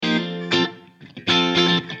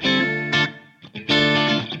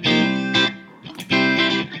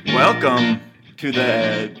welcome to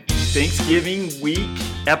the Thanksgiving week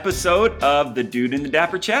episode of The Dude and the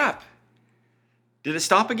Dapper Chap. Did it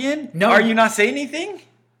stop again? No. Are you not saying anything?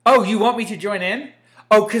 Oh, you want me to join in?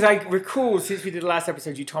 Oh, because I recall since we did the last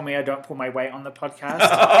episode, you told me I don't pull my weight on the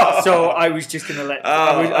podcast, so I was just gonna let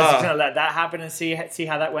I was just gonna let that happen and see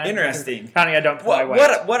how that went. Interesting. Apparently, I don't pull my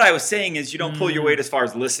weight. What I was saying is you don't pull your weight as far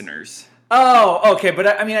as listeners. Oh, okay, but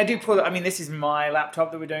I do pull. I mean, this is my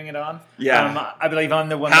laptop that we're doing it on. Yeah. I believe I'm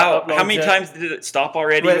the one. How that many times did it stop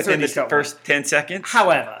already within the first 10 seconds?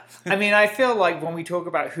 However, I mean, I feel like when we talk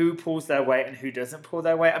about who pulls their weight and who doesn't pull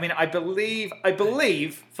their weight, I mean, I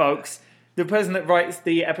believe, folks, the person that writes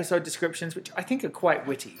the episode descriptions, which I think are quite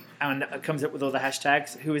witty, and comes up with all the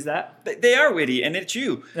hashtags. Who is that? They are witty, and it's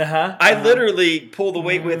you. Uh-huh. I literally pull the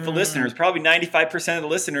weight with the listeners. Probably 95% of the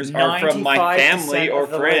listeners are from my family or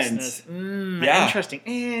friends. Yeah. Interesting.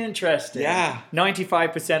 Yeah.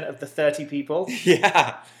 95% of the 30 people.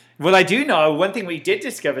 Yeah. Well, I do know one thing we did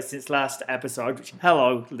discover since last episode, which,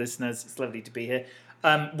 hello, listeners, it's lovely to be here,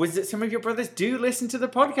 was that some of your brothers do listen to the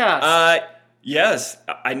podcast. Yes,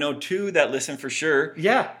 I know two that listen for sure.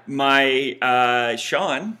 Yeah. My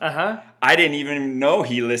Sean. I didn't even know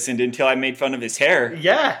he listened until I made fun of his hair.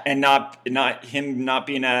 Yeah. And not him not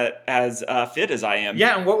being as fit as I am.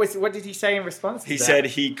 Yeah. And what did he say in response to that? He said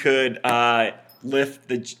he could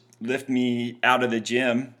lift me out of the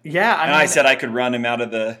gym. Yeah. I said I could run him out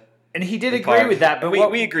of the. And he did agree with that. But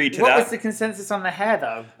we agreed to that. What was the consensus on the hair,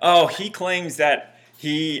 though? Oh, he claims that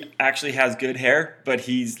he actually has good hair, but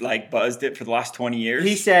he's like buzzed it for the last 20 years.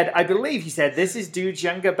 He said, this is dude's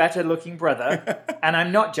younger, better looking brother, and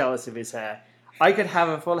I'm not jealous of his hair. I could have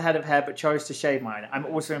a full head of hair, but chose to shave mine. I'm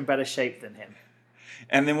also in better shape than him.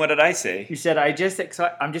 And then what did I say? He said, I'm just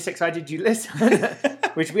excited you listen,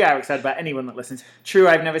 which we are excited about anyone that listens. True,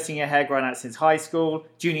 I've never seen your hair grown out since high school,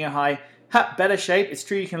 junior high. Better shape. It's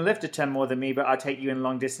true you can lift a 10 more than me, but I'll take you in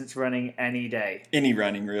long distance running any day. Any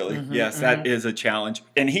running, really. Yes, that is a challenge.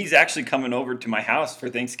 And he's actually coming over to my house for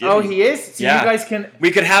Thanksgiving. Oh, he is? So you guys can...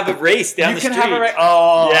 We could have a race down the street. You can have a race.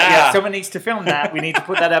 Oh, yeah. Someone needs to film that. We need to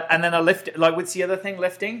put that up. And then a lift. Like, what's the other thing?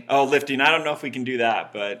 Lifting? Oh, lifting. I don't know if we can do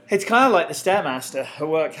that, but... It's kind of like the Stairmaster at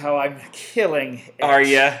work, how I'm killing it. Are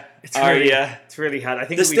you? It's really hard. I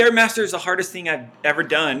think the Stairmaster is the hardest thing I've ever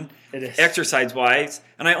done. It is. Exercise-wise,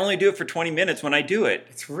 and I only do it for 20 minutes when I do it.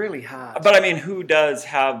 It's really hard. But I mean, who does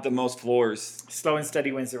have the most floors? Slow and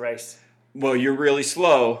steady wins the race. Well, you're really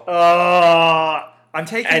slow. I'm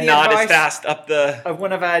taking and the not advice as fast up the... of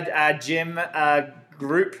one of our gym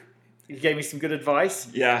group. He gave me some good advice.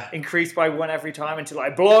 Yeah. Increase by one every time until I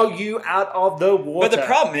blow you out of the water. But the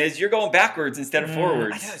problem is you're going backwards instead of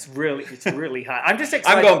forwards. I know, it's really hard. I'm just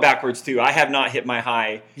excited. I'm going backwards too. I have not hit my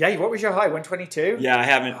high. Yeah, what was your high? 122? Yeah, I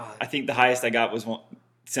haven't. I think the highest I got was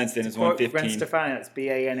since then is 115. Gwen Stefani, that's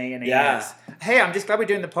Banana. Yeah. Hey, I'm just glad we're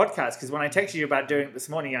doing the podcast because when I texted you about doing it this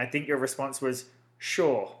morning, I think your response was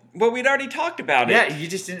sure. Well, we'd already talked about it. Yeah, you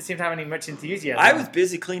just didn't seem to have any much enthusiasm. I was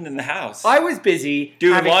busy cleaning the house. I was busy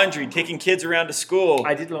doing laundry, taking kids around to school.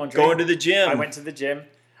 I did laundry. Going to the gym. I went to the gym.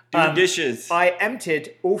 Doing dishes. I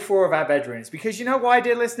emptied all 4 of our bedrooms because you know why,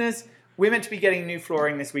 dear listeners? We're meant to be getting new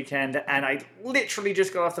flooring this weekend, and I literally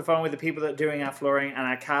just got off the phone with the people that are doing our flooring, and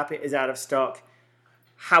our carpet is out of stock.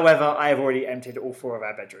 However, I have already emptied all 4 of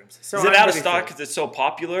our bedrooms. So is it out of stock because it's so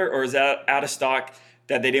popular, or is that out of stock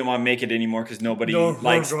that they didn't want to make it anymore because nobody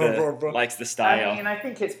likes the style? I mean, I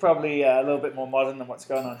think it's probably a little bit more modern than what's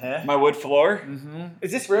going on here. My wood floor? Mm-hmm.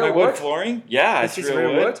 Is this real wood? My wood flooring? Yeah, it's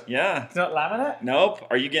real wood. Yeah. It's not laminate? Nope.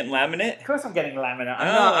 Are you getting laminate? Of course I'm getting laminate.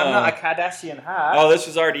 I'm not a Kardashian heart. Oh, this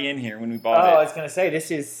was already in here when we bought it. Oh, I was going to say,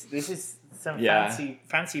 this is some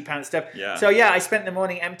fancy pants stuff. Yeah. So yeah, I spent the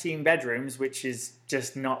morning emptying bedrooms, which is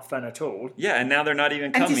just not fun at all. Yeah, and now they're not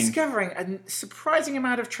even coming. And discovering a surprising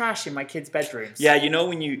amount of trash in my kids' bedrooms. Yeah, you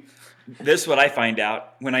know this is what I find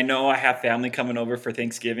out when I know I have family coming over for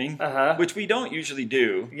Thanksgiving, which we don't usually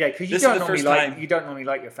do. Yeah, because you don't normally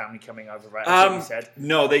like your family coming over, right? That's what you said.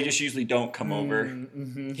 No, they just usually don't come over.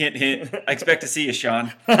 Mm-hmm. Hint, hint. I expect to see you,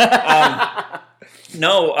 Sean.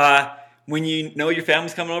 When you know your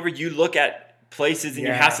family's coming over, you look at places in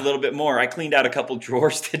your house a little bit more. I cleaned out a couple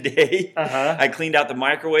drawers today. I cleaned out the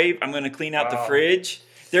microwave. I'm going to clean out the fridge.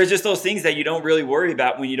 There's just those things that you don't really worry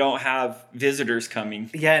about when you don't have visitors coming.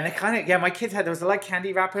 Yeah, and my kids there was like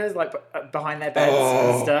candy wrappers like behind their beds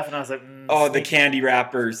and stuff, and I was like, the candy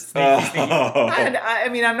wrappers. Sneaky. And I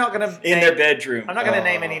mean, I'm not going to in their bedroom. I'm not going to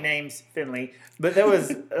name any names, Finley, but there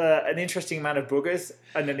was an interesting amount of boogers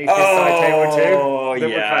underneath his side table too that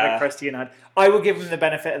were kind of crusty and hard. I will give him the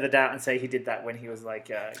benefit of the doubt and say he did that when he was like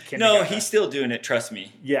kindergarten. No, he's still doing it. Trust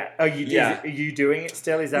me. Yeah. Oh, are you doing it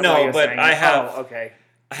still? Is that no? Why you're but saying I it? have. Oh, okay.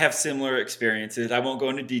 I have similar experiences. I won't go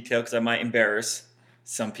into detail because I might embarrass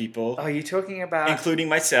some people. Are you talking about... Including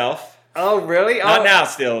myself. Oh, really? Not now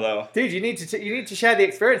still, though. Dude, you need to share the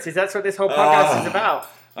experiences. That's what this whole podcast is about.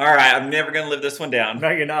 All right, I'm never going to live this one down. No,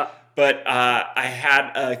 you're not. But I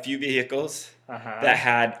had a few vehicles that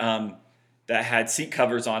had seat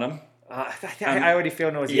covers on them. I already feel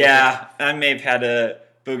nauseous. Yeah, I may have had a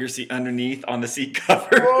booger seat underneath on the seat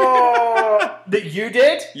cover. Oh, that you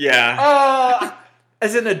did? Yeah.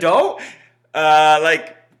 As an adult?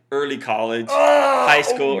 Like early college. High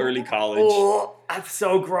school, early college. Oh, that's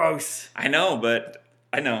so gross. I know, but...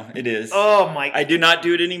 I know, it is. Oh, my... I do not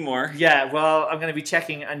do it anymore. Yeah, well, I'm going to be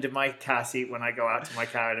checking under my car seat when I go out to my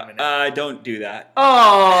car in a minute. Don't do that.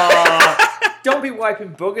 Oh, don't be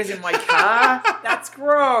wiping boogers in my car. That's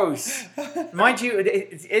gross. Mind you,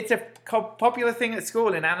 it's a popular thing at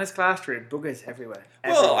school in Anna's classroom. Boogers everywhere.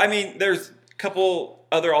 Well, I mean, there's a couple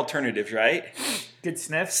other alternatives, right? Good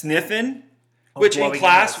sniff. Sniffing, which in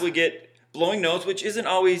class we get blowing nose, which isn't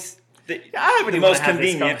always the most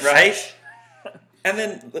convenient, right? And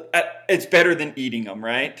then it's better than eating them,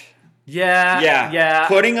 right? Yeah.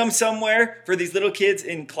 Putting them somewhere for these little kids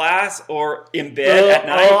in class or in bed at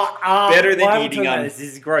night, better than eating them. This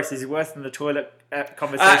is gross. This is worse than the toilet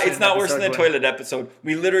conversation. It's not worse than the toilet episode.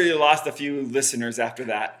 We literally lost a few listeners after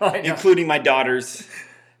that, including my daughters.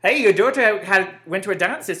 Hey, your daughter went to a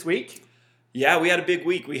dance this week. Yeah, we had a big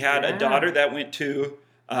week. We had a daughter that went to...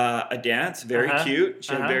 a dance, very cute.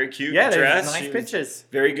 She had a very cute dress. Nice pictures.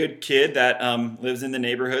 Very good kid that lives in the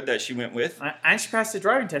neighborhood that she went with. And she passed the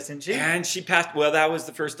driving test, didn't she? And she passed, well, that was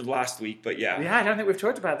the first of last week, but yeah. Yeah, I don't think we've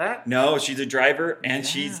talked about that. No, she's a driver, and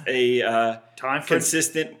she's a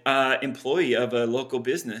consistent employee of a local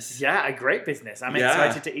business. Yeah, a great business. I'm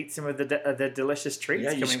excited to eat some of the delicious treats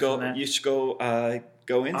coming from there. You should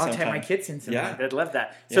go in sometime. I'll take my kids in sometime. Yeah. They'd love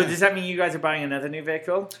that. So does that mean you guys are buying another new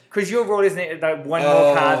vehicle? Because your rule isn't it like one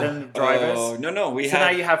more car than drivers? Oh, no. Now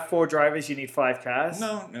you have 4 drivers, you need 5 cars?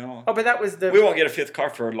 No. Oh, but that was We won't get a 5th car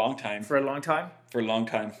for a long time. For a long time? For a long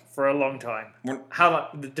time. For a long time. How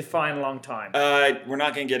long? Define long time. We're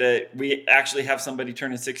not going to get we actually have somebody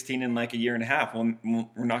turning 16 in like a year and a half. We're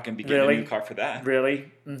not going to be getting a new car for that.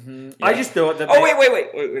 Really? Mm-hmm. Yeah. I just thought that... Oh,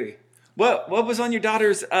 wait. What was on your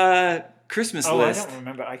daughter's Christmas list? I don't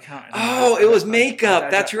remember. I can't remember. Oh, it was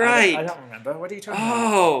makeup. That's right. I don't remember. What are you talking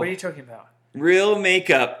about? What are you talking about? Real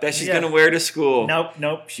makeup that she's going to wear to school.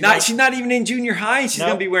 Nope. She's not even in junior high. She's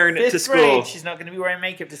going to be wearing it to school. Grade, she's not going to be wearing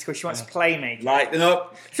makeup to school. She wants play makeup.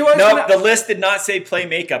 Nope. The list did not say play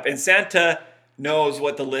makeup. And Santa knows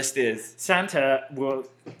what the list is. Santa will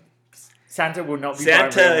not be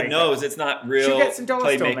Santa knows it's not real She'll get some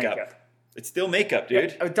dollar store makeup. It's still makeup,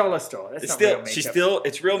 dude. A dollar store. That's not real makeup.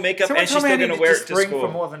 It's real makeup, Someone and she's still going to wear it to school. For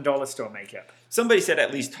more than dollar store makeup. Somebody said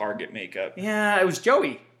at least Target makeup. Yeah, it was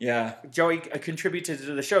Joey. Yeah. Joey contributed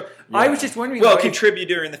to the show. Yeah. I was just wondering... Well,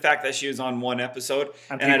 contributor in the fact that she was on one episode,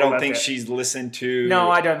 and I don't think she's listened to... No,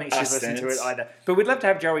 I don't think she's listened to it either. But we'd love to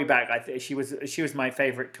have Joey back. I think she was my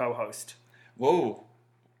favorite co-host. Whoa.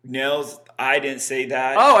 Nels, I didn't say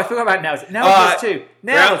that. Oh, I forgot about Nels. Nels was too.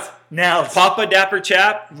 Nels. Papa Dapper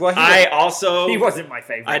Chap. Well, he wasn't my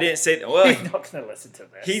favorite. I didn't say that. Well, he's not going to listen to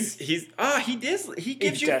this. He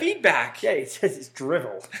gives you feedback. Yeah, he says it's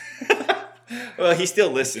drivel. Well, he still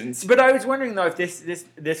listens. But I was wondering though if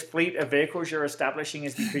this fleet of vehicles you're establishing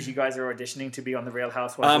is because you guys are auditioning to be on the Real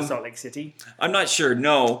Housewives of Salt Lake City. I'm not sure.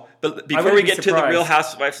 No, but before we get to the Real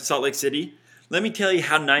Housewives of Salt Lake City, let me tell you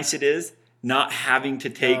how nice it is not having to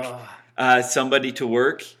take somebody to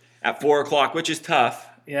work at 4:00, which is tough.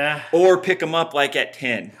 Yeah. Or pick them up like at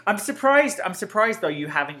 10. I'm surprised though you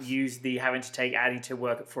haven't used the having to take Addie to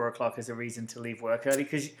work at 4:00 as a reason to leave work early,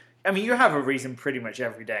 because I mean you have a reason pretty much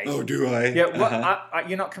every day. Oh, do I? Yeah.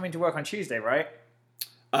 You're not coming to work on Tuesday, right?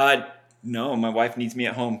 No, my wife needs me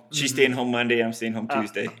at home. She's staying home Monday. I'm staying home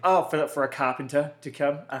Tuesday. Oh, for a carpenter to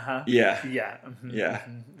come. Yeah. Yeah. Mm-hmm. Yeah.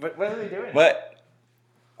 What are they doing? But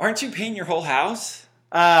aren't you painting your whole house?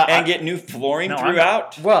 And get new flooring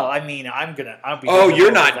throughout? Well, I mean, I'll be... Oh,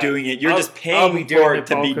 you're not doing it. You're just paying for it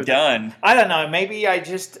to be done. I don't know. Maybe I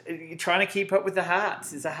just... trying to keep up with the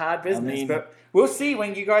hearts. It's a hard business. But we'll see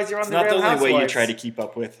when you guys are on the Real Housewives. It's not the only way you try to keep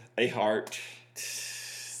up with a heart.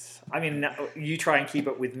 I mean, you try and keep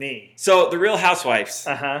up with me. So, the Real Housewives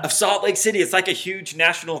of Salt Lake City. It's like a huge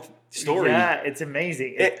national story. Yeah, it's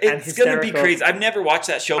amazing. It's going to be crazy. I've never watched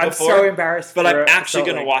that show before. I'm so embarrassed. But I'm actually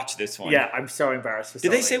going to watch this one. Yeah, I'm so embarrassed for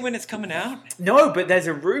Did they say when it's coming out? No, but there's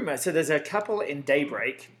a rumor. So there's a couple in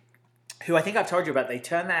Daybreak who I think I've told you about. They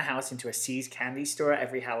turn their house into a See's candy store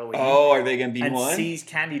every Halloween. Oh, are they going to be one? And See's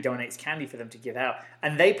Candy donates candy for them to give out.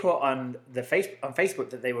 And they put on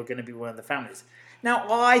Facebook that they were going to be one of the families. Now,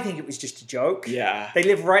 I think it was just a joke. Yeah. They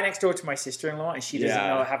live right next door to my sister-in-law, and she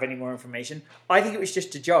doesn't have any more information. I think it was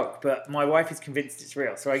just a joke, but my wife is convinced it's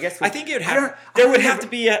real. So I guess... I think it would have... There would have to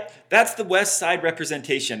be a... That's the West Side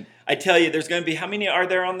representation. I tell you, there's going to be... How many are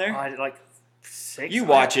there on there? Like 6. You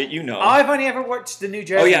watch it, you know. I've only ever watched the New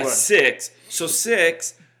Jersey one. Oh, yeah, 6. So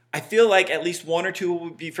 6, I feel like at least 1 or 2 will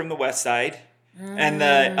be from the West Side, and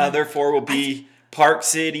the other 4 will be Park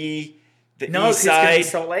City, the East Side. No,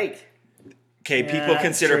 Salt Lake. Okay, people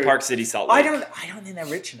consider Park City Salt Lake. I don't think they're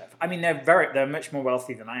rich enough. I mean, they're much more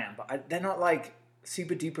wealthy than I am, but they're not like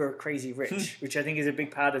super duper crazy rich, which I think is a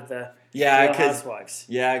big part of the Real Housewives.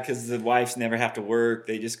 Yeah, because the wives never have to work;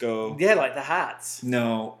 they just go. Yeah, like the hats.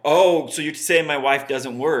 No. Oh, so you're saying my wife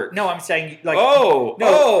doesn't work? No, I'm saying like.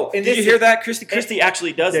 Did you hear that, Christy? Christy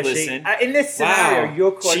actually does listen. In this scenario,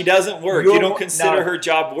 you're quite. She doesn't work. You don't consider her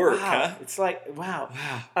job work, huh? It's like wow.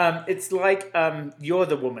 It's like you're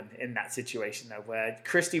the woman in that situation though, where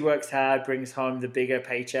Christy works hard, brings home the bigger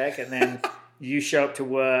paycheck, and then you show up to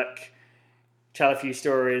work, tell a few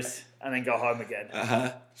stories, and then go home again.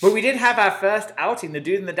 But we did have our first outing, the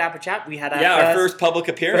Dude and the Dapper Chap. We had our first public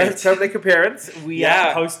appearance. We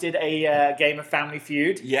hosted a game of Family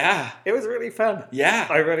Feud. Yeah. It was really fun. Yeah.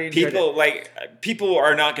 I really enjoyed it. People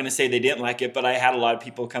are not going to say they didn't like it, but I had a lot of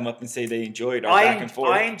people come up and say they enjoyed our back and forth.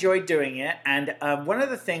 I enjoyed doing it, and one of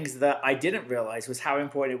the things that I didn't realize was how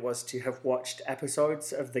important it was to have watched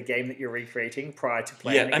episodes of the game that you're recreating prior to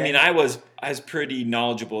playing the game. I mean, I was pretty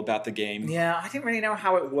knowledgeable about the game. Yeah, I didn't really know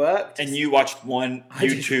how it worked. And you watched one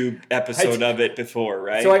YouTube episode of it before,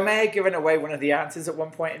 right? So I may have given away one of the answers at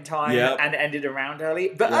one point in time and ended around early.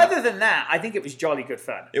 But other than that, I think it was jolly good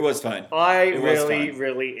fun. It was fun. I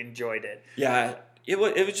really enjoyed it. Yeah. It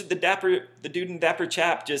was just the Dude and Dapper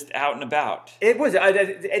Chap just out and about. It was.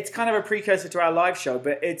 It's kind of a precursor to our live show,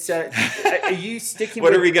 but it's. Are you sticking?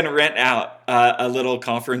 Are we going to rent out a little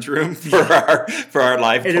conference room for our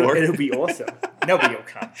live tour? It'll be awesome. Nobody will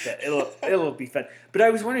come. But it'll be fun. But I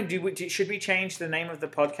was wondering, should we change the name of the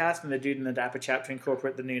podcast from the Dude and the Dapper Chap to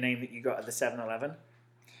incorporate the new name that you got at the 7-Eleven?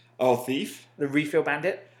 Oh, Thief? The Refill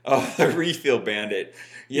Bandit. Oh, the Refill Bandit.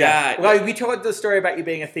 Yeah. Well, we told the story about you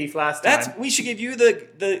being a thief last time. We should give you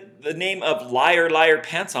the name of Liar, Liar,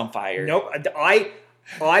 Pants on Fire. Nope.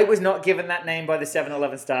 I was not given that name by the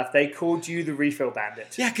 7-Eleven staff. They called you the Refill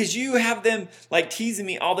Bandit. Yeah, because you have them like teasing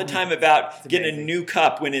me all the time about getting a new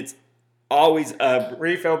cup when it's always a...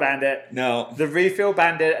 Refill Bandit. No. The Refill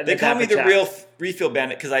Bandit. And they call me the real Refill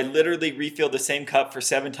Bandit because I literally refill the same cup for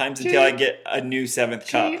 7 times until I get a new 7th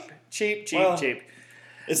cup. Cheap.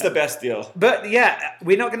 It's the best deal. But yeah,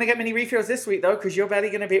 we're not going to get many refills this week though, because you're barely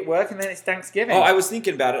going to be at work and then it's Thanksgiving. Oh, I was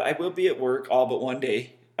thinking about it. I will be at work all but one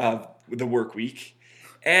day of the work week.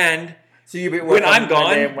 And so you'll be when I'm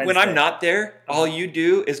gone, when I'm not there, all you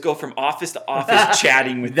do is go from office to office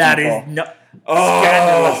chatting with people. That is not...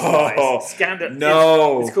 Scandalous.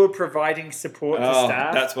 No. It's called providing support to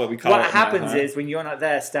staff. That's what we call it. What happens is when you're not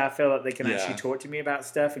there, staff feel like they can actually talk to me about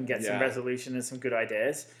stuff and get some resolution and some good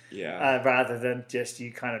ideas. Yeah. Rather than just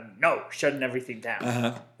you kind of shutting everything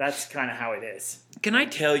down. That's kind of how it is. Can I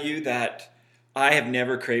tell you that I have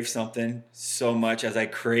never craved something so much as I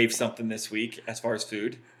crave something this week as far as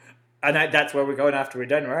food? And that's where we're going after we're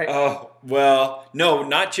done, right? Oh, well, no,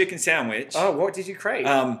 not chicken sandwich. Oh, what did you crave?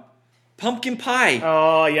 Pumpkin pie.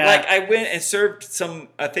 Oh, yeah. Like, I went and served some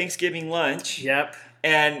Thanksgiving lunch. Yep.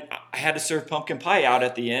 And I had to serve pumpkin pie out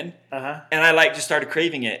at the end. Uh-huh. And I, just started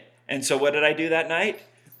craving it. And so what did I do that night?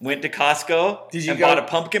 Went to Costco and bought a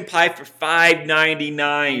pumpkin pie for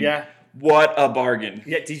 $5.99. Yeah. What a bargain.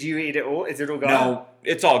 Yeah, did you eat it all? Is it all gone? No,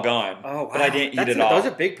 it's all gone. Oh, wow. But I didn't eat it all.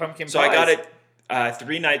 Those are big pumpkin pies. So I got it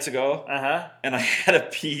 3 nights ago. Uh-huh. And I had a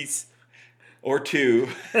piece or 2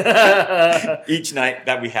 each night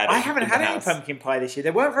that we had. I haven't had any pumpkin pie this year.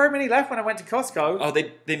 There weren't very many left when I went to Costco. Oh,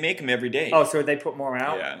 they make them every day. Oh, so they put more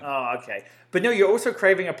out? Yeah. Oh, okay. But no, you're also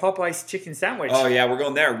craving a Popeye's chicken sandwich. Oh, yeah, we're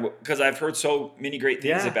going there because I've heard so many great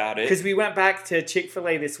things about it. Because we went back to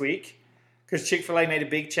Chick-fil-A this week because Chick-fil-A made a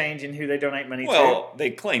big change in who they donate money to. Well,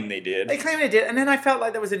 they claim they did. They claim they did. And then I felt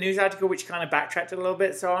like there was a news article which kind of backtracked it a little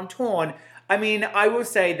bit, so I'm torn. I mean, I will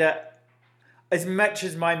say that as much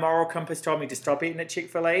as my moral compass told me to stop eating at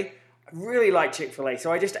Chick-fil-A, I really like Chick-fil-A.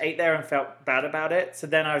 So I just ate there and felt bad about it. So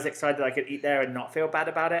then I was excited I could eat there and not feel bad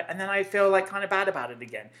about it. And then I feel like kind of bad about it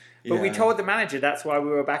again. But we told the manager that's why we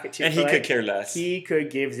were back at Chick-fil-A. And he could care less. He could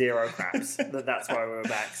give 0 craps that's why we were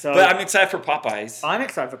back. So but I'm excited for Popeyes. I'm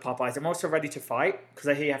excited for Popeyes. I'm also ready to fight because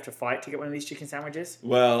I hear you have to fight to get one of these chicken sandwiches.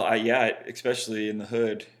 Well, especially in the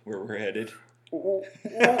hood where we're headed. Where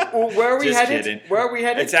are we headed? Kidding. Where are we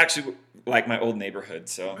headed? It's actually like my old neighborhood.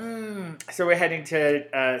 So So we're heading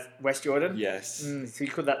to West Jordan? Yes. So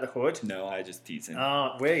you call that the hood? No, I just teasing.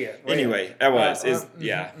 Oh, were you? Anyway, I was.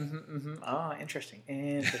 Oh, interesting.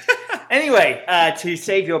 Anyway, to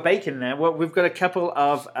save your bacon there, well, we've got a couple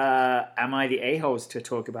of Am I the A-holes to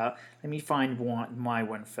talk about. Let me find my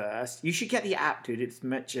one first. You should get the app, dude. It's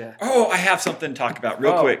much... I have something to talk about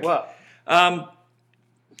real quick. What?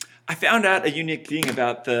 I found out a unique thing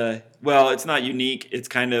about it's not unique. It's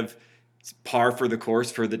kind of par for the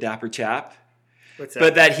course for the Dapper Chap. What's that?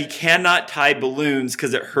 But that he cannot tie balloons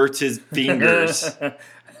because it hurts his fingers.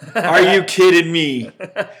 Are you kidding me?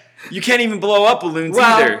 You can't even blow up balloons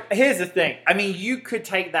either. Here's the thing. I mean, you could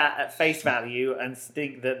take that at face value and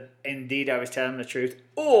think that indeed I was telling the truth,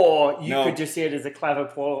 or you could just see it as a clever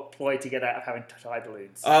ploy to get out of having to tie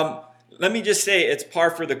balloons. Let me just say it's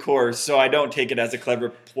par for the course, so I don't take it as a clever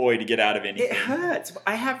ploy to get out of anything. It hurts.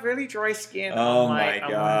 I have really dry skin on my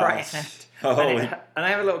right hand. And I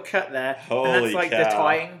have a little cut there. And that's like the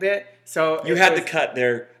tying bit. So you had the cut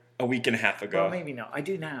there a week and a half ago. Well, maybe not. I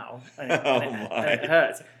do now. And it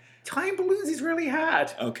hurts. Tying balloons is really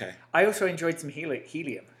hard. Okay. I also enjoyed some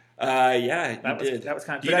helium. Yeah, you did. That was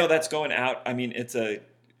kind of... Do you know that's going out? I mean,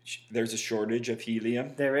 there's a shortage of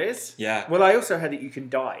helium. There is? Yeah. Well, I also heard that you can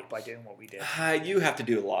die by doing what we did. You have to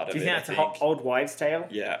do a lot of it. Do you think that's an old wives' tale?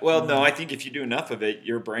 Yeah. Well, no, I think if you do enough of it,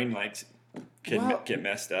 your brain can get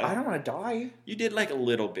messed up. I don't want to die. You did like a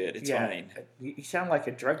little bit. It's fine. You sound like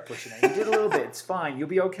a drug pusher now. You did a little bit. It's fine. You'll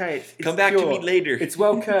be okay. It's Come back pure. to me later. It's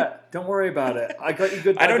well cut. Don't worry about it. I got you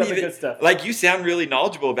good. I don't the good stuff. Like you sound really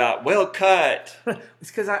knowledgeable about well cut.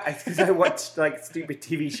 It's because I watch like stupid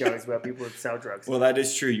TV shows where people sell drugs. Well, that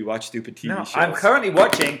is true. You watch stupid TV shows. I'm currently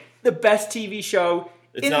watching the best TV show.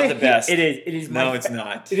 It's not the best. It is. It is. No, it's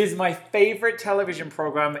not. It is my favorite television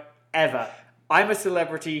program ever. I'm a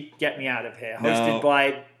Celebrity, Get Me Out of Here, hosted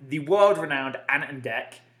by the world-renowned Ant and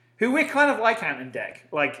Dec, who we're kind of like Ant and Dec.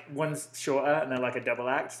 Like, one's shorter, and they're like a double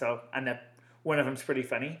act, one of them's pretty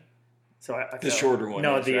funny. So the shorter one.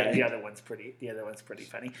 No, is, the right? other one's pretty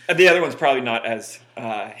funny. The other one's probably not as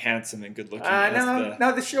handsome and good-looking.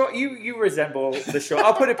 No, the short, you resemble the short.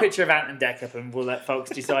 I'll put a picture of Ant and Dec up, and we'll let folks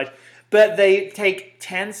decide. But they take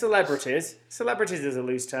 10 celebrities is a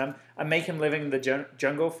loose term, and make them live in the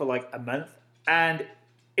jungle for like a month. And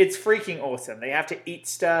it's freaking awesome. They have to eat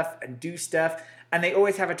stuff and do stuff. And they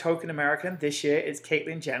always have a token American. This year, it's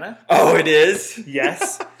Caitlyn Jenner. Oh, it is?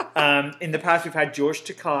 Yes. In the past, we've had George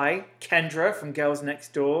Takei, Kendra from Girls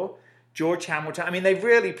Next Door, George Hamilton. I mean, they've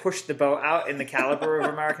really pushed the boat out in the caliber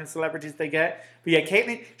of American celebrities they get. But yeah,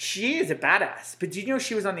 Caitlyn, she is a badass. But do you know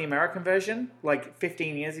she was on the American version like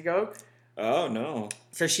 15 years ago? Oh, no.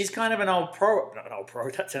 So she's kind of an old pro. Not an old pro,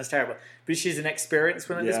 that sounds terrible. But she's an experienced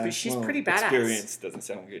one at this. But she's pretty badass. Experience doesn't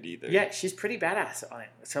sound good either. Yeah, she's pretty badass on it.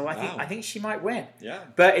 So I think she might win. Yeah.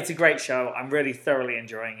 But it's a great show. I'm really thoroughly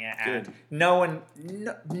enjoying it. And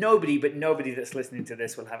nobody that's listening to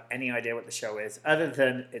this will have any idea what the show is, other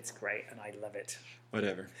than it's great and I love it.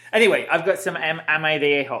 Whatever. Anyway, I've got some Am I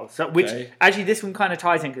the A-hole? Actually, this one kind of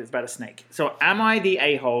ties in because it's about a snake. So am I the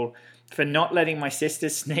A-hole for not letting my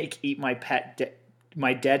sister's snake eat my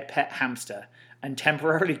dead pet hamster and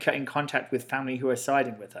temporarily cutting contact with family who are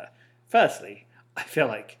siding with her? Firstly, I feel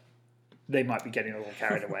like they might be getting a little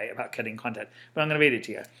carried away about cutting contact, but I'm going to read it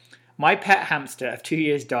to you. My pet hamster of 2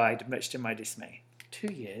 years died, much to my dismay.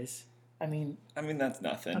 2 years? I mean, that's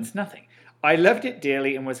nothing. That's nothing. I loved it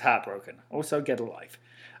dearly and was heartbroken. Also, get a life.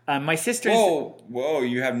 My sister... Whoa,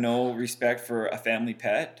 you have no respect for a family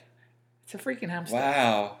pet? It's a freaking hamster.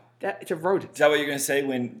 Wow. It's a rodent. Is that what you're going to say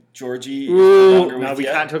when Georgie No, we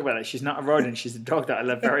can't talk about it. She's not a rodent. She's a dog that I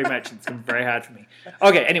love very much. It's been very hard for me.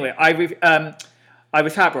 Okay, anyway, I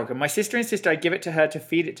was heartbroken. My sister insisted I give it to her to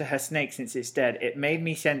feed it to her snake since it's dead. It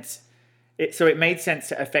made sense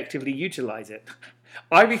to effectively utilize it.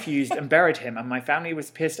 I refused and buried him, and my family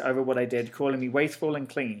was pissed over what I did, calling me wasteful and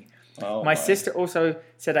clingy. My sister also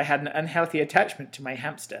said I had an unhealthy attachment to my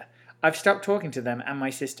hamster. I've stopped talking to them and my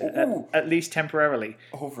sister, at least temporarily.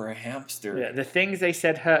 Over a hamster. Yeah, the things they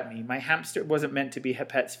said hurt me. My hamster wasn't meant to be her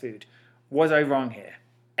pet's food. Was I wrong here?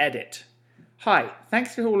 Edit. Hi,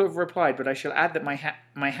 thanks to all who have replied, but I shall add that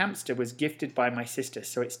my hamster was gifted by my sister,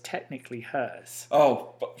 so it's technically hers.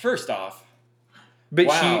 Oh, but first off.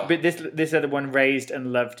 But this other one raised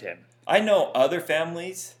and loved him. I know other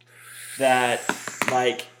families that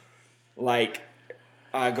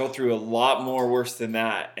go through a lot more worse than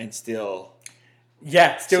that and still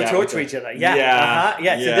torture each other. Yeah.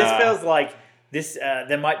 So this feels like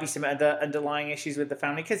there might be some other underlying issues with the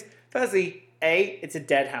family because firstly, it's a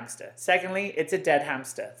dead hamster. Secondly, it's a dead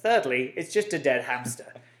hamster. Thirdly, it's just a dead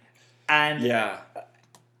hamster. And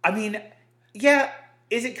I mean, Yeah,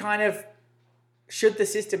 is it kind of... Should the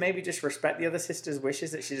sister maybe just respect the other sister's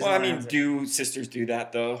wishes that she doesn't... Well, I mean, do sisters do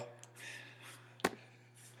that, though?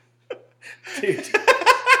 Dude.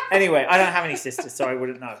 Anyway, I don't have any sisters, so I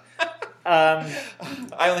wouldn't know. I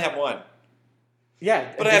only have one.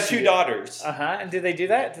 Yeah. But I have 2 daughters. Uh-huh. And do they do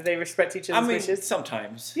that? Do they respect each other's wishes?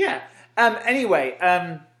 Sometimes. Yeah. Anyway,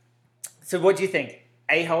 so what do you think?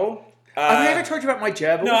 A-hole? Have I ever told you about my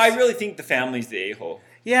gerbils? No, I really think the family's the a-hole.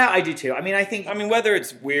 Yeah, I do too. I mean, whether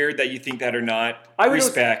it's weird that you think that or not,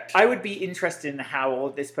 respect. I would be interested in how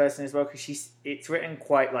old this person is, well, because it's written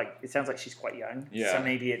quite like, it sounds like she's quite young. Yeah. So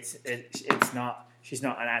maybe it's not, she's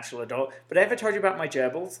not an actual adult. But I ever told you about my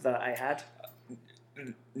gerbils that I had?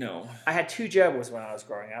 No. I had 2 gerbils when I was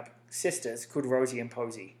growing up, sisters called Rosie and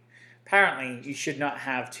Posy. Apparently, you should not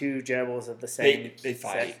have 2 gerbils of the same They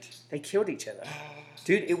fight. sex. They killed each other.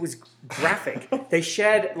 Dude, it was graphic. They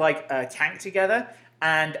shared like a tank together.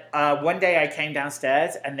 And one day I came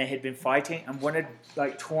downstairs and they had been fighting and one had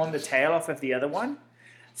like torn the tail off of the other one.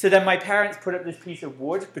 So then my parents put up this piece of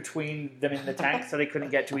wood between them in the tank so they couldn't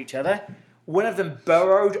get to each other. One of them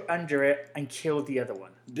burrowed under it and killed the other one.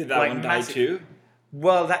 Did that one die too?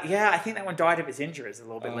 Well, I think that one died of its injuries a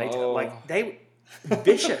little bit later. Like they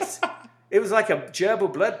vicious. It was like a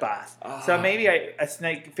gerbil bloodbath. So maybe a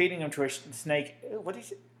snake, feeding them to a snake. What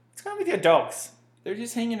is it? What's going on with your dogs? They're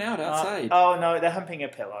just hanging out outside. Oh, no, they're humping a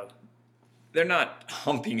pillow. They're not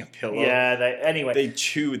humping a pillow. Yeah, anyway. They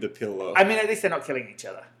chew the pillow. I mean, at least they're not killing each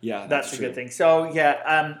other. Yeah, that's a good thing. So,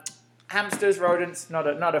 yeah, hamsters, rodents, not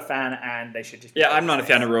a fan, and they should just... Yeah, I'm not a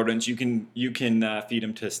fan of rodents. You can feed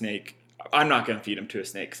them to a snake. I'm not going to feed them to a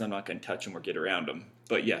snake because I'm not going to touch them or get around them.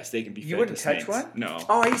 But yes, they can be fed to snakes. You wouldn't touch one? No.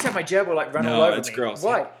 Oh, I used to have my gerbil run all over me. No, it's gross.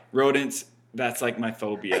 Why? Rodents... That's like my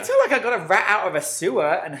phobia. I feel like I got a rat out of a sewer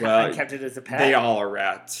and kept it as a pet. They all are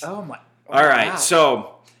rats. Oh my! All right,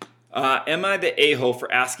 so am I the a-hole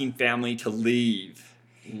for asking family to leave?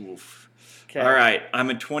 Oof. Okay. All right, I'm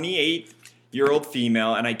a 28-year-old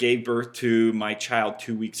female, and I gave birth to my child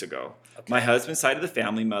 2 weeks ago. Okay. My husband's side of the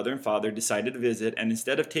family, mother and father, decided to visit, and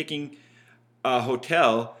instead of taking a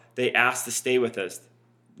hotel, they asked to stay with us.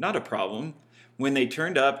 Not a problem. When they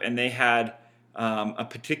turned up and they had a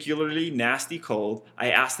particularly nasty cold, I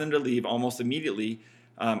asked them to leave almost immediately,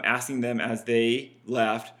 asking them as they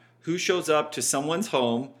left, who shows up to someone's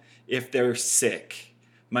home if they're sick?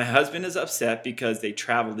 My husband is upset because they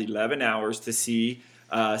traveled 11 hours to see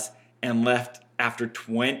us and left after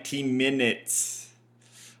 20 minutes.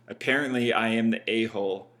 Apparently, I am the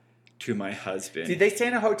a-hole to my husband. Did they stay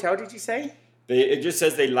in a hotel, did you say? It just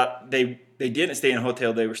says they didn't stay in a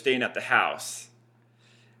hotel, they were staying at the house.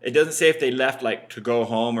 It doesn't say if they left like to go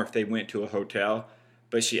home or if they went to a hotel,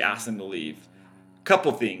 but she asked them to leave.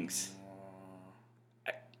 Couple things.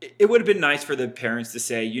 It would have been nice for the parents to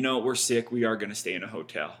say, we're sick, we are going to stay in a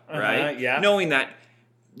hotel, right? Yeah. Knowing that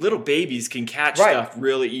little babies can catch stuff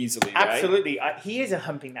really easily, Absolutely. Right? He is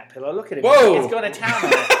humping that pillow. Look at him. Whoa! He's going to town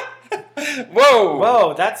on it.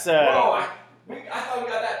 Whoa! That's... Whoa! I thought we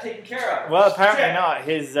got that taken care of. Well, apparently not.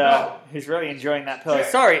 He's really enjoying that pillow.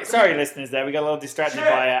 Sorry, listeners. There, we got a little distracted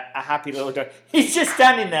by a happy little dog. He's just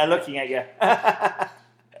standing there looking at you.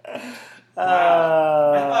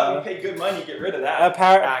 Wow. I thought we paid good money to get rid of that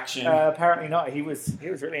action. Apparently not. He was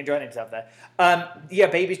really enjoying himself there. Yeah,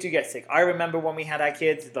 babies do get sick. I remember when we had our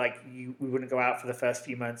kids, we wouldn't go out for the first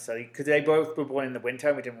few months, because they both were born in the winter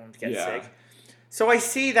and we didn't want them to get sick. So I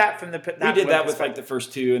see that from the... we did that with the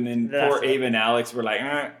first 2, and then poor Ava and Alex were like,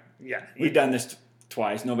 yeah, we've done this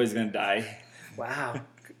twice. Nobody's going to die. Wow.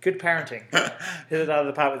 Good parenting. Hit it out of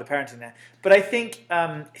the park with the parenting there. But I think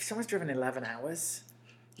if someone's driven 11 hours...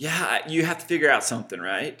 Yeah, you have to figure out something,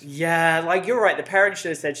 right? Yeah, you're right. The parents should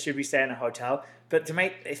have said, should we stay in a hotel? But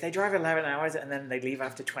if they drive 11 hours and then they leave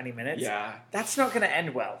after 20 minutes, that's not going to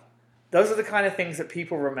end well. Those are the kind of things that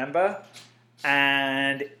people remember,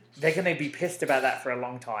 and... they're going to be pissed about that for a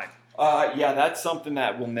long time. Yeah, that's something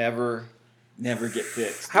that will never get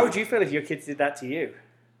fixed. How would you feel if your kids did that to you?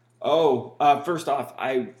 Oh, first off,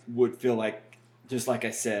 I would feel like, just like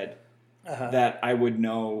I said, that I would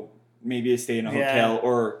know maybe to stay in a hotel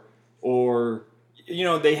or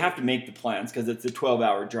they have to make the plans because it's a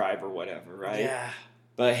 12-hour drive or whatever, right? Yeah.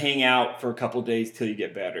 But hang out for a couple days till you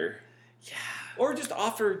get better. Yeah. Or just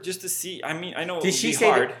offer just to see. I mean, I know did she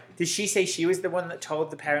say she was the one that told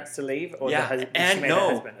the parents to leave? Or the husband? And no.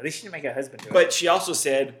 Husband? At least she didn't make her husband do it. But she also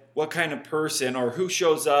said what kind of person or who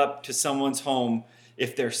shows up to someone's home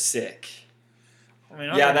if they're sick. I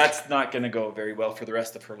mean, that's not going to go very well for the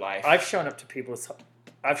rest of her life. I've shown up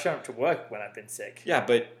to work when I've been sick. Yeah,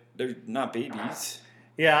 but they're not babies.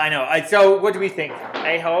 Yeah, I know. So what do we think?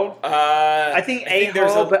 A-hole? I think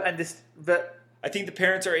a-hole, but I think the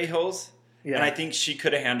parents are a-holes, and I think she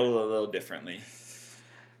could have handled it a little differently.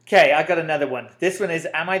 Okay, I got another one. This one is,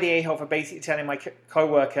 am I the a-hole for basically telling my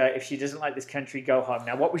co-worker if she doesn't like this country, go home?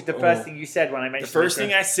 Now, what was the first thing you said when I mentioned the first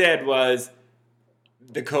thing I said was,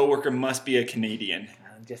 the co-worker must be a Canadian.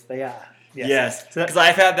 And yes, they are. Yes, because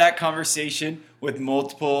I've had that with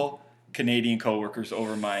multiple Canadian co-workers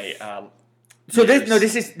over my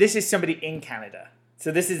this is somebody in Canada.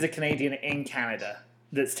 So this is a Canadian in Canada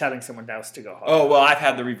that's telling someone else to go home. Oh, well, I've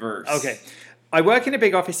had the reverse. Okay. I work in a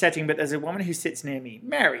big office setting, but there's a woman who sits near me,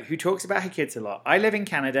 Mary, who talks about her kids a lot. I live in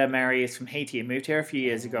Canada. Mary is from Haiti and moved here a few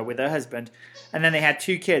years ago with her husband, and then they had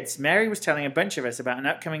 2 kids. Mary was telling a bunch of us about an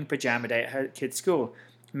upcoming pajama day at her kids' school.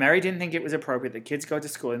 Mary didn't think it was appropriate that kids go to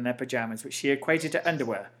school in their pajamas, which she equated to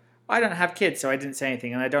underwear. I don't have kids, so I didn't say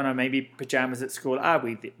anything, and I don't know, maybe pajamas at school are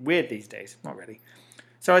weird these days. Not really.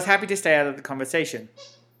 So I was happy to stay out of the conversation.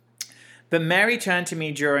 But Mary turned to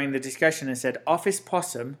me during the discussion and said, Office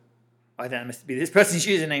Possum, I think that must be this person's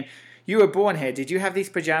username, you were born here. Did you have these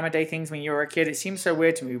pajama day things when you were a kid? It seems so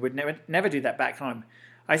weird to me. We would never do that back home.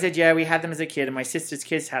 I said, yeah, we had them as a kid, and my sister's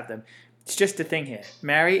kids have them. It's just a thing here.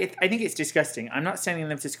 Mary, I think it's disgusting. I'm not sending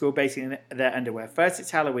them to school basically in their underwear. First,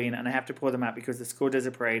 it's Halloween, and I have to pull them out because the school does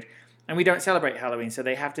a parade, and we don't celebrate Halloween, so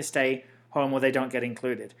they have to stay home or they don't get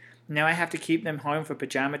included. Now I have to keep them home for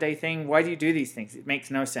pajama day thing? Why do you do these things? It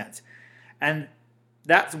makes no sense. And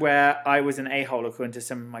that's where I was an a-hole according to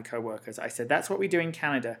some of my co-workers. I said, that's what we do in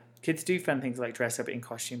Canada. Kids do fun things like dress up in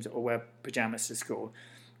costumes or wear pajamas to school.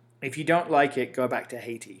 If you don't like it, go back to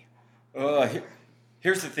Haiti.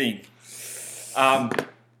 Here's the thing. I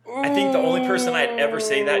think the only person I'd ever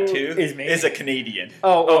say that to is a Canadian.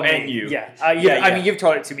 And you. Yeah. I mean, you've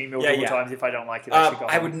told it to me multiple times. If I don't like it, I should go home.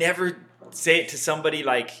 I would never say it to somebody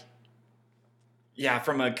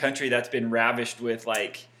from a country that's been ravished with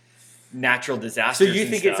natural disasters. So you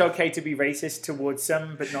think it's okay to be racist towards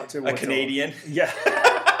some, but not towards a Canadian? All? Yeah.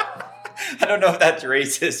 I don't know if that's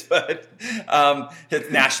racist, but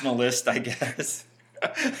it's nationalist, I guess.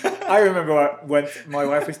 I remember when my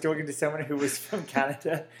wife was talking to someone who was from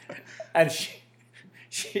Canada, and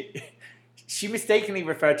she mistakenly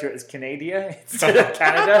referred to it as Canada instead of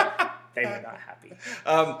Canada. They were not happy.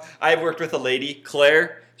 I worked with a lady,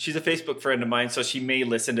 Claire. She's a Facebook friend of mine, so she may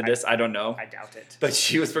listen to this. I don't know. I doubt it. But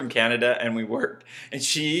she was from Canada, and we worked. And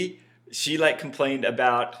she complained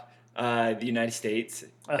about the United States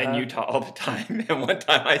and Utah all the time. And one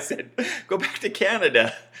time I said, go back to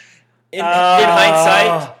Canada. In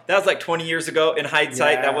hindsight, that was 20 years ago. In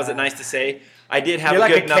hindsight, that wasn't nice to say. I did have You're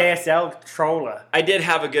like a KSL troller. I did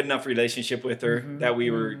have a good enough relationship with her that we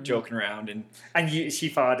were joking around. And she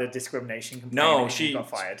filed a discrimination complaint. No, she got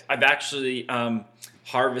fired. I've actually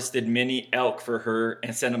harvested many elk for her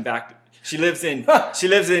and sent them back. She lives in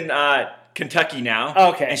Kentucky now.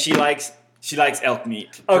 Okay. And she likes elk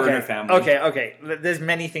meat for her family. Okay. There's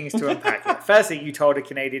many things to unpack here. Firstly, you told a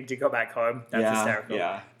Canadian to go back home. That's hysterical.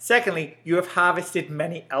 Yeah. Secondly, you have harvested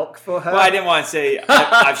many elk for her. Well, I didn't want to say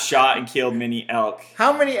I've shot and killed many elk.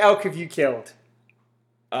 How many elk have you killed?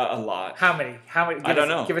 A lot. How many? I don't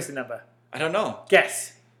know. Give us a number. I don't know.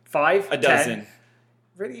 Guess. 5? A dozen. 10?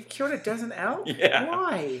 Really? You've killed a dozen elk? Yeah.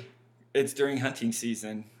 Why? It's during hunting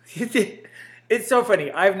season. It's so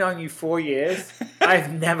funny. I've known you 4 years.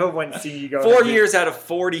 I've never once seen you go. 4 years out of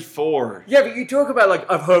 44. Yeah, but you talk about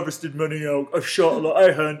I've harvested many elk. I've shot a lot.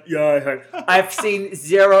 I hunt. Yeah, I hunt. I've seen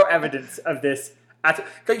zero evidence of this.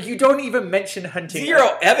 You don't even mention hunting.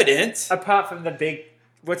 Zero evidence? Apart from the big,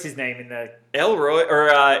 what's his name in the... Elroy, or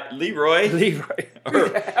Leroy. Leroy.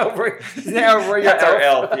 Elroy. Isn't it Elroy? That's our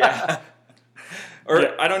elf, yeah.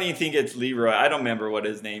 I don't even think it's Leroy. I don't remember what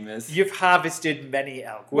his name is. You've harvested many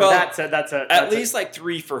elk. Well, that's at least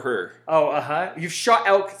 3 for her. Oh, You've shot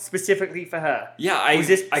elk specifically for her. Yeah,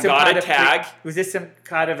 I got a tag. Was this some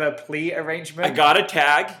kind of a plea arrangement? I got a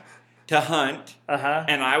tag to hunt.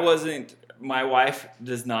 And I wasn't. My wife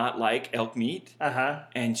does not like elk meat.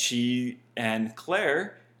 And she and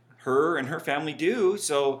Claire, her and her family do.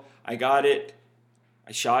 So I got it.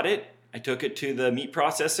 I shot it. I took it to the meat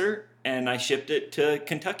processor. And I shipped it to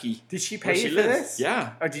Kentucky. Did she pay you for this?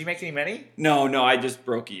 Yeah. Oh, did you make any money? No, I just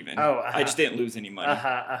broke even. Oh, I just didn't lose any money.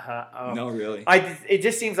 Oh. No, really. It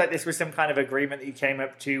just seems like this was some kind of agreement that you came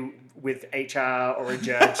up to with HR or a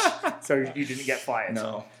judge, so you didn't get fired.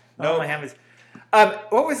 No. Oh, my heavens.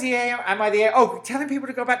 What was the aim? Am I the aim? Oh, telling people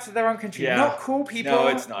to go back to their own country. Yeah. Not cool, people. No,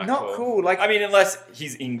 it's not cool. Like, I mean, unless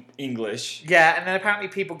he's English. Yeah, and then apparently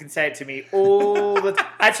people can say it to me all the time.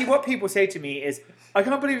 Actually, what people say to me is, I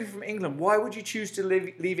can't believe you're from England. Why would you choose to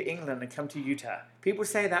leave England and come to Utah? People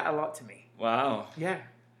say that a lot to me. Wow. Yeah.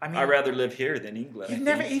 I mean, I'd rather live here than England. You've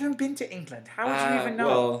never even been to England. How would you even know?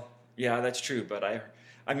 Well, yeah, that's true. But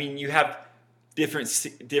I mean, you have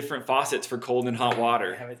different faucets for cold and hot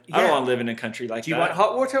water. Yeah. I don't want to live in a country like that. Do you want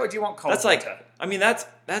hot water or do you want cold water? I mean,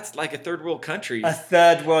 that's like a third world country. A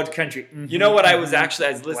third world country. Mm-hmm. You know what? I was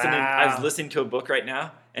listening to a book right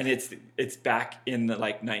now, and it's back in the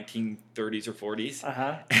like 1930s or 40s.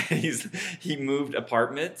 And he moved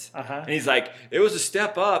apartments, and he's like, it was a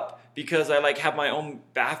step up because I like have my own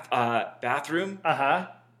bathroom,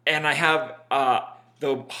 and I have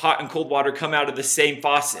the hot and cold water come out of the same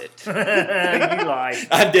faucet. You lie.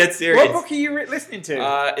 I'm dead serious. What book are you listening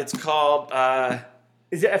to? It's called...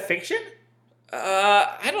 Is it a fiction?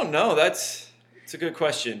 I don't know. It's a good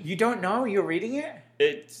question. You don't know? You're reading it?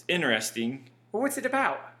 It's interesting. Well, what's it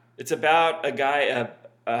about? It's about a guy,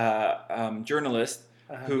 a journalist,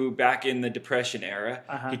 who back in the Depression era,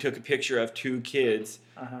 he took a picture of two kids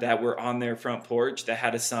that were on their front porch that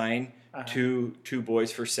had a sign, two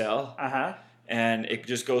boys for sale. And it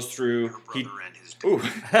just goes through. We're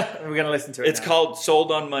gonna listen to it. It's called Sold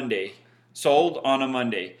on Monday. Sold on a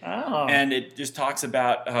Monday. Oh. And it just talks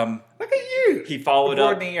about. Look at you. He followed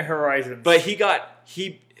up. Broadening your horizons. But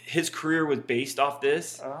his career was based off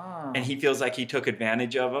this, and he feels like he took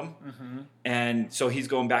advantage of him, and so he's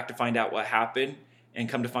going back to find out what happened, and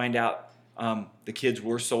come to find out the kids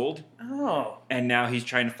were sold. Oh. And now he's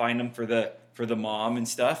trying to find them for the mom and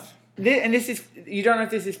stuff. And this is, you don't know if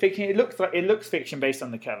this is fiction. It looks fiction based on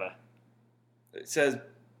the cover. It says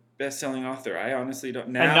best-selling author. I honestly don't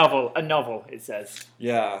know. A novel. It says.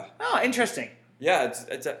 Yeah. Oh, interesting. Yeah,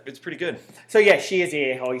 it's pretty good. So yeah, she is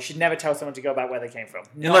the a-hole. You should never tell someone to go back where they came from.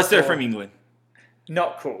 Unless they're from England.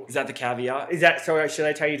 Not cool. Is that the caveat? So should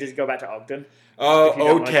I tell you to go back to Ogden?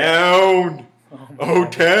 O-Town.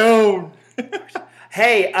 O-Town.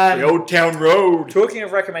 Hey, the Old Town Road. Talking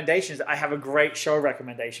of recommendations, I have a great show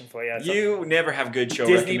recommendation for you. You never have good show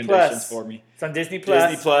recommendations for me. It's on Disney Plus.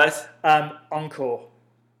 Disney Plus. Encore,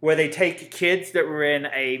 where they take kids that were in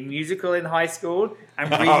a musical in high school and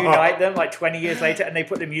reunite them like 20 years later, and they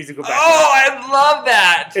put the musical back. Oh, I love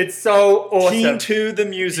that! It's so awesome. Teen 2 the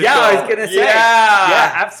musical. Yeah, I was gonna say.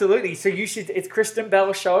 Yeah, absolutely. So you should. It's Kristen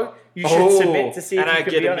Bell's show. You should submit to see if you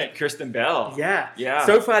can be on it. Kristen Bell. Yeah.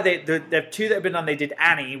 So far, the two that have been on, they did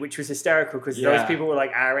Annie, which was hysterical because those people were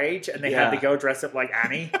like our age, and they had the girl dress up like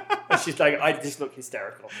Annie. And she's like, I just look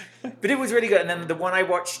hysterical. But it was really good. And then the one I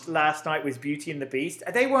watched last night was Beauty and the Beast.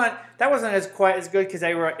 That wasn't quite as good because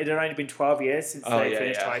it had only been 12 years since they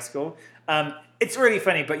finished high school. It's really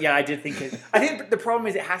funny, but yeah, I did think it. I think the problem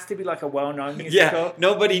is it has to be like a well-known musical. Yeah,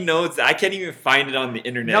 nobody knows that. I can't even find it on the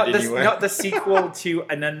internet anywhere. Not the sequel to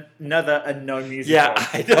another unknown musical. Yeah,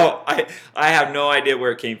 I know. I have no idea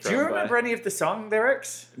where it came from. Do you remember any of the song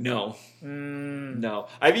lyrics? No. No.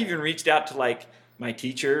 I've even reached out to like my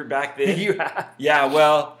teacher back then. You have? Yeah,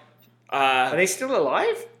 well. Are they still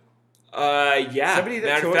alive? Yeah. Somebody that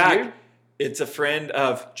Matter of fact, it's a friend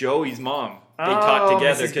of Joey's mom. They taught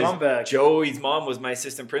together because Joey's mom was my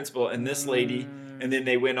assistant principal and this lady, and then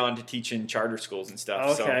they went on to teach in charter schools and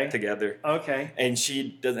stuff. So together. Okay. And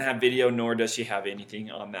she doesn't have video, nor does she have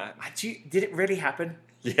anything on that. Did it really happen?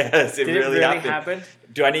 Yes, it really happened.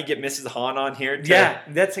 Do I need to get Mrs. Hahn on here?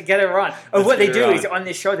 Let's get her on. What they do is on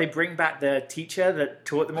this show they bring back the teacher that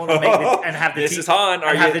taught them all to make this, and have the Mrs. Hahn,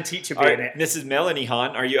 have the teacher be in it. Mrs. Melanie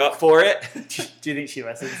Hahn, are you up for it? Do you think she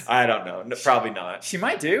listens? I don't know. No, probably not. She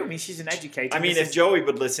might do. I mean, she's an educator. I mean, if Joey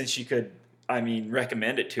would listen, she could.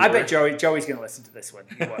 Recommend it to her. I bet Joey's going to listen to this one.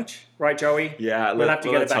 You watch. Right, Joey? Yeah. We'll have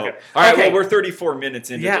to get it back up. All right, well, we're 34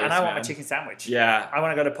 minutes into this, and I want my chicken sandwich. Yeah. I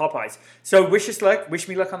want to go to Popeyes. So wish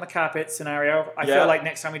me luck on the carpet scenario. I feel like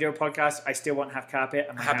next time we do a podcast, I still won't have carpet.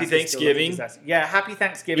 And happy Thanksgiving. Happy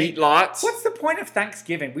Thanksgiving. Eat lots. What's the point of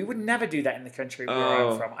Thanksgiving? We would never do that in the country where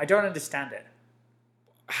I'm from. I don't understand it.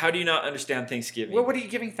 How do you not understand Thanksgiving? Well, what are you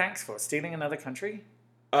giving thanks for? Stealing another country?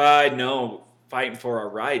 No. Fighting for our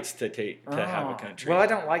rights to have a country. Well, I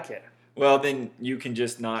don't like it. Well, then you can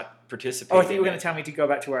just not participate. I think you were going to tell me to go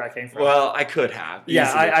back to where I came from. Well, I could have. Yeah,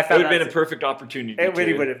 I found it would have been a perfect opportunity. It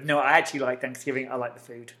really would have. No, I actually like Thanksgiving. I like the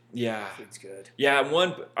food. Yeah. Food's good. Yeah,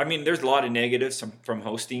 there's a lot of negatives from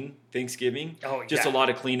hosting Thanksgiving. Oh, just a lot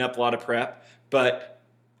of cleanup, a lot of prep. But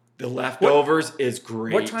the leftovers is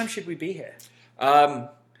great. What time should we be here? How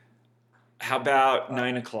about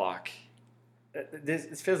 9 o'clock?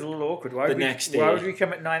 This feels a little awkward. Why would we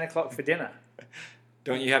come at 9 o'clock for dinner?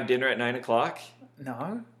 Don't you have dinner at 9 o'clock?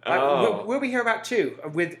 No. Oh. We'll be here about 2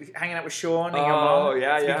 with hanging out with Sean and your mom. Oh,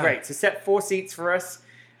 yeah, It's been great. So set 4 seats for us.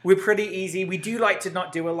 We're pretty easy. We do like to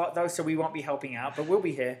not do a lot, though, so we won't be helping out, but we'll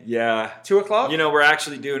be here. Yeah. 2 o'clock? You know, we're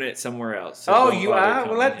actually doing it somewhere else. So you are?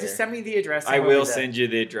 Well, just send me the address. I will send you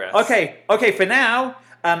the address. Okay, for now,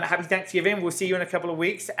 happy Thanksgiving. We'll see you in a couple of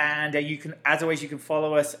weeks. And you can, as always, you can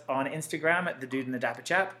follow us on Instagram at The Dude and the Dapper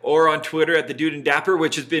Chap. Or on Twitter at The Dude and Dapper,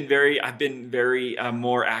 which has been I've been very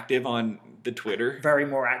more active on the Twitter. Very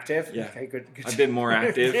more active? Yeah. Okay, good. I've been more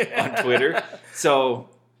active on Twitter. So...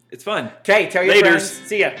 it's fun. Okay, tell your friends.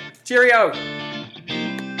 See ya. Cheerio.